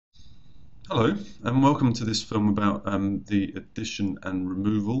Hello, and welcome to this film about the addition and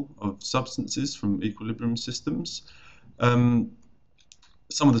removal of substances from equilibrium systems. Um,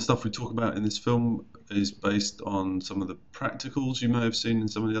 some of the stuff we talk about in this film is based on some of the practicals you may have seen in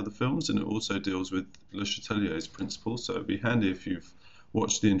some of the other films, and it also deals with Le Chatelier's principles, so it'd be handy if you've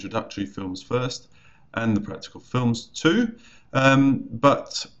watched the introductory films first and the practical films too.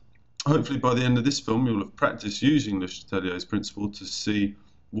 But hopefully by the end of this film you'll have practiced using Le Chatelier's principle to see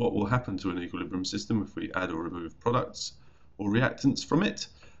what will happen to an equilibrium system if we add or remove products or reactants from it,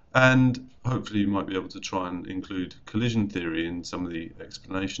 and hopefully you might be able to try and include collision theory in some of the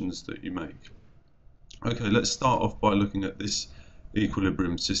explanations that you make. Okay, let's start off by looking at this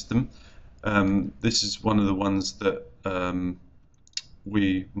equilibrium system. This is one of the ones that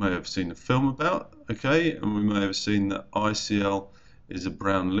we may have seen a film about, okay, and we may have seen that ICl is a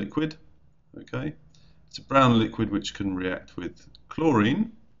brown liquid, okay. It's a brown liquid which can react with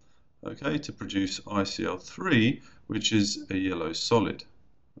chlorine, okay, to produce ICl3, which is a yellow solid,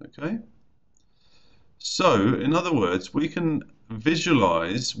 okay. So, in other words, we can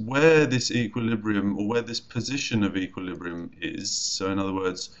visualize where this equilibrium, or where this position of equilibrium is. So, in other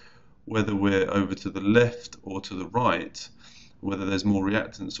words, whether we're over to the left or to the right, whether there's more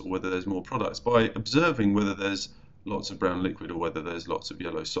reactants or whether there's more products, by observing whether there's lots of brown liquid or whether there's lots of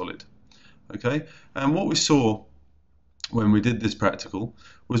yellow solid, okay. And what we saw when we did this practical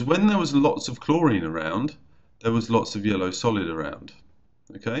was when there was lots of chlorine around, there was lots of yellow solid around,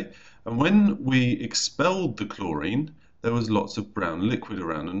 okay, and when we expelled the chlorine, there was lots of brown liquid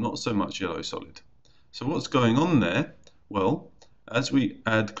around and not so much yellow solid. So what's going on there? Well, as we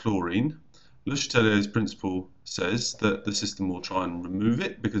add chlorine, Le Chatelier's principle says that the system will try and remove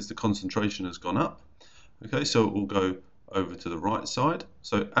it because the concentration has gone up, okay, so it will go over to the right side.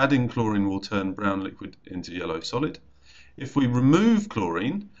 So adding chlorine will turn brown liquid into yellow solid. If we remove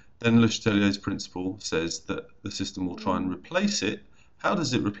chlorine, then Le Chatelier's principle says that the system will try and replace it. How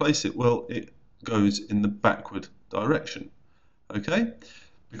does it replace it? Well, it goes in the backward direction, okay?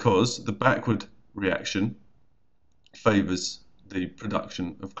 Because the backward reaction favours the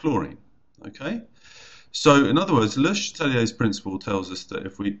production of chlorine, okay? So, in other words, Le Chatelier's principle tells us that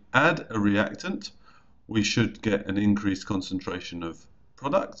if we add a reactant, we should get an increased concentration of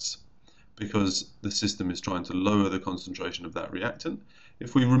products, because the system is trying to lower the concentration of that reactant.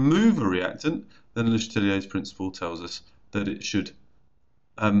 If we remove a reactant, then Le Chatelier's principle tells us that it should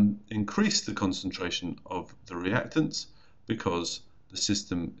increase the concentration of the reactants, because the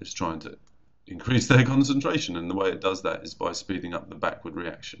system is trying to increase their concentration, and the way it does that is by speeding up the backward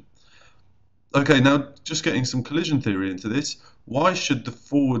reaction. Okay, now just getting some collision theory into this, why should the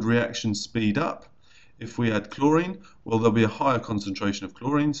forward reaction speed up? If we add chlorine, well, there'll be a higher concentration of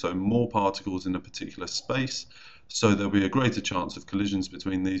chlorine, so more particles in a particular space, so there'll be a greater chance of collisions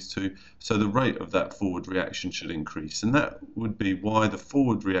between these two, so the rate of that forward reaction should increase, and that would be why the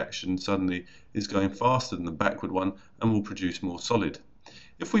forward reaction suddenly is going faster than the backward one and will produce more solid.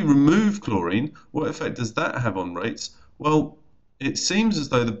 If we remove chlorine, what effect does that have on rates? Well, it seems as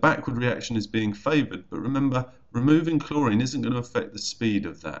though the backward reaction is being favoured, but remember, removing chlorine isn't going to affect the speed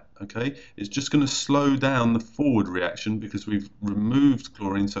of that, okay? It's just going to slow down the forward reaction because we've removed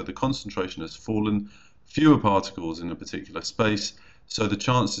chlorine, so the concentration has fallen, fewer particles in a particular space, so the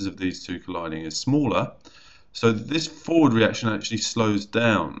chances of these two colliding is smaller. So this forward reaction actually slows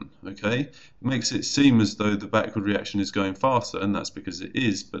down, okay? It makes it seem as though the backward reaction is going faster, and that's because it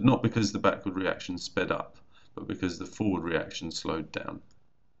is, but not because the backward reaction sped up, but because the forward reaction slowed down.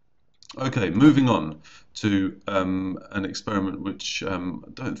 Okay, moving on to an experiment which I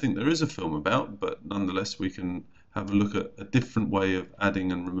don't think there is a film about, but nonetheless we can have a look at a different way of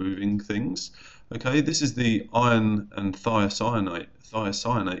adding and removing things. Okay, this is the iron and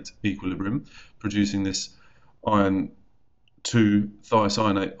thiocyanate equilibrium, producing this iron 2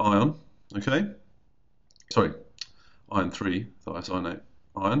 thiocyanate ion, okay? Sorry, iron 3 thiocyanate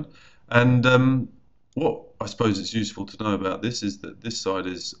ion. And what I suppose it's useful to know about this is that this side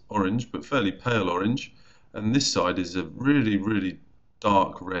is orange, but fairly pale orange, and this side is a really, really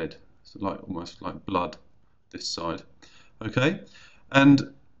dark red. It's like almost like blood, this side. Okay,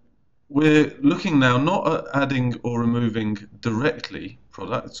 and we're looking now not at adding or removing directly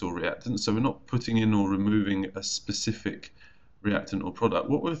products or reactants, so we're not putting in or removing a specific reactant or product.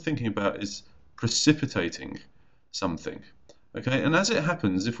 What we're thinking about is precipitating something. Okay, and as it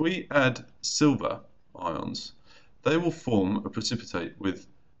happens, if we add silver ions, they will form a precipitate with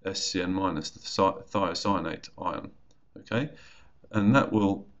SCN-, the thiocyanate ion, okay, and that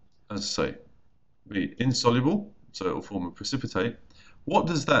will, as I say, be insoluble, so it will form a precipitate. What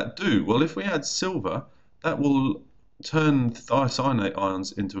does that do? Well, if we add silver, that will turn thiocyanate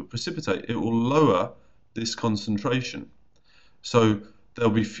ions into a precipitate, it will lower this concentration. So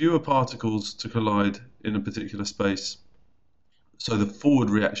there'll be fewer particles to collide in a particular space. So the forward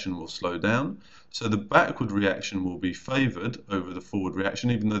reaction will slow down. So the backward reaction will be favoured over the forward reaction,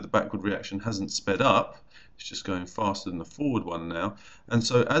 even though the backward reaction hasn't sped up. It's just going faster than the forward one now. And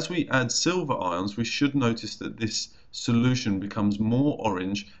so as we add silver ions, we should notice that this solution becomes more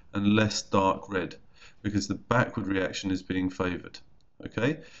orange and less dark red, because the backward reaction is being favoured.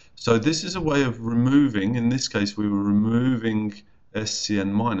 Okay, so this is a way of removing, in this case we were removing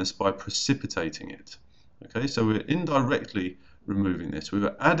SCN minus by precipitating it. Okay, so we're indirectly removing this. We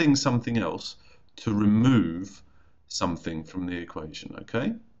were adding something else to remove something from the equation.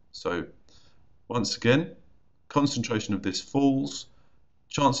 Okay, so once again, concentration of this falls,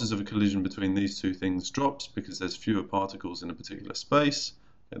 chances of a collision between these two things drops because there's fewer particles in a particular space.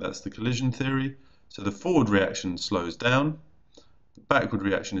 Okay, that's the collision theory. So the forward reaction slows down, the backward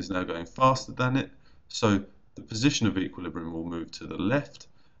reaction is now going faster than it, so the position of equilibrium will move to the left,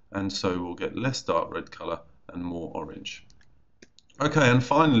 and so we'll get less dark red colour and more orange. Okay, and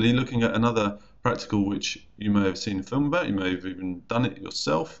finally, looking at another practical which you may have seen a film about, you may have even done it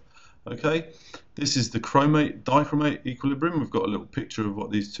yourself. Okay, this is the dichromate equilibrium. We've got a little picture of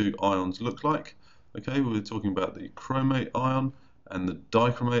what these two ions look like. Okay, we're talking about the chromate ion and the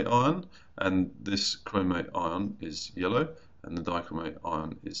dichromate ion, and this chromate ion is yellow and the dichromate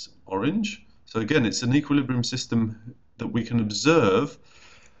ion is orange. So again, it's an equilibrium system that we can observe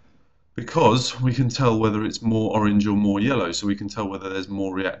because we can tell whether it's more orange or more yellow, so we can tell whether there's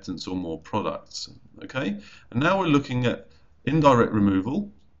more reactants or more products. Okay, and now we're looking at indirect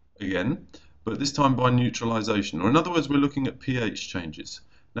removal again, but this time by neutralization, or in other words, we're looking at pH changes.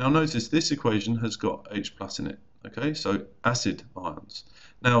 Now notice this equation has got H plus in it. Okay, so acid ions.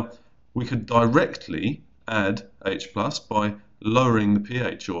 Now we could directly add H plus by lowering the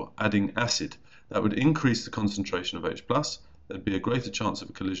pH or adding acid. That would increase the concentration of H plus. There'd be a greater chance of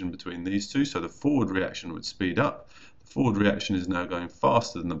a collision between these two, so the forward reaction would speed up. The forward reaction is now going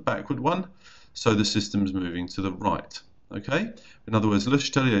faster than the backward one, so the system's moving to the right. Okay? In other words, Le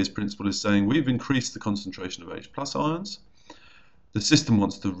Chatelier's principle is saying we've increased the concentration of H plus ions. The system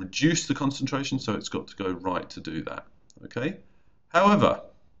wants to reduce the concentration, so it's got to go right to do that. Okay? However,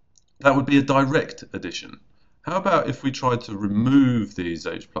 that would be a direct addition. How about if we tried to remove these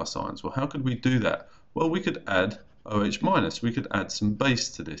H plus ions? Well, how could we do that? Well, we could add OH minus. We could add some base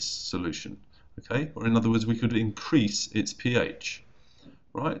to this solution. Okay? Or in other words, we could increase its pH.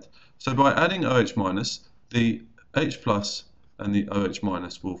 Right? So by adding OH minus, the H plus and the OH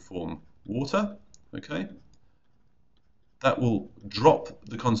minus will form water. Okay? That will drop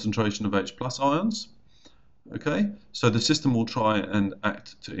the concentration of H plus ions. Okay, so the system will try and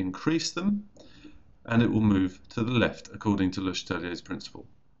act to increase them, and it will move to the left according to Le Chatelier's principle.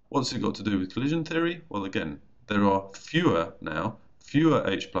 What's it got to do with collision theory? Well, again, there are fewer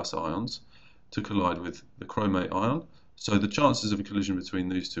H plus ions to collide with the chromate ion, so the chances of a collision between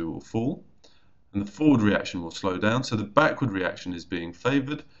these two will fall, and the forward reaction will slow down, so the backward reaction is being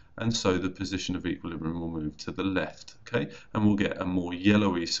favoured, and so the position of equilibrium will move to the left. Okay, and we'll get a more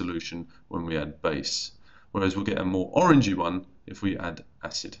yellowy solution when we add base, whereas we'll get a more orangey one if we add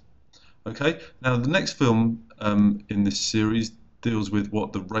acid. Okay, now the next film in this series deals with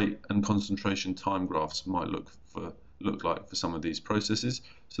what the rate and concentration time graphs might look like for some of these processes,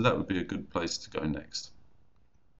 so that would be a good place to go next.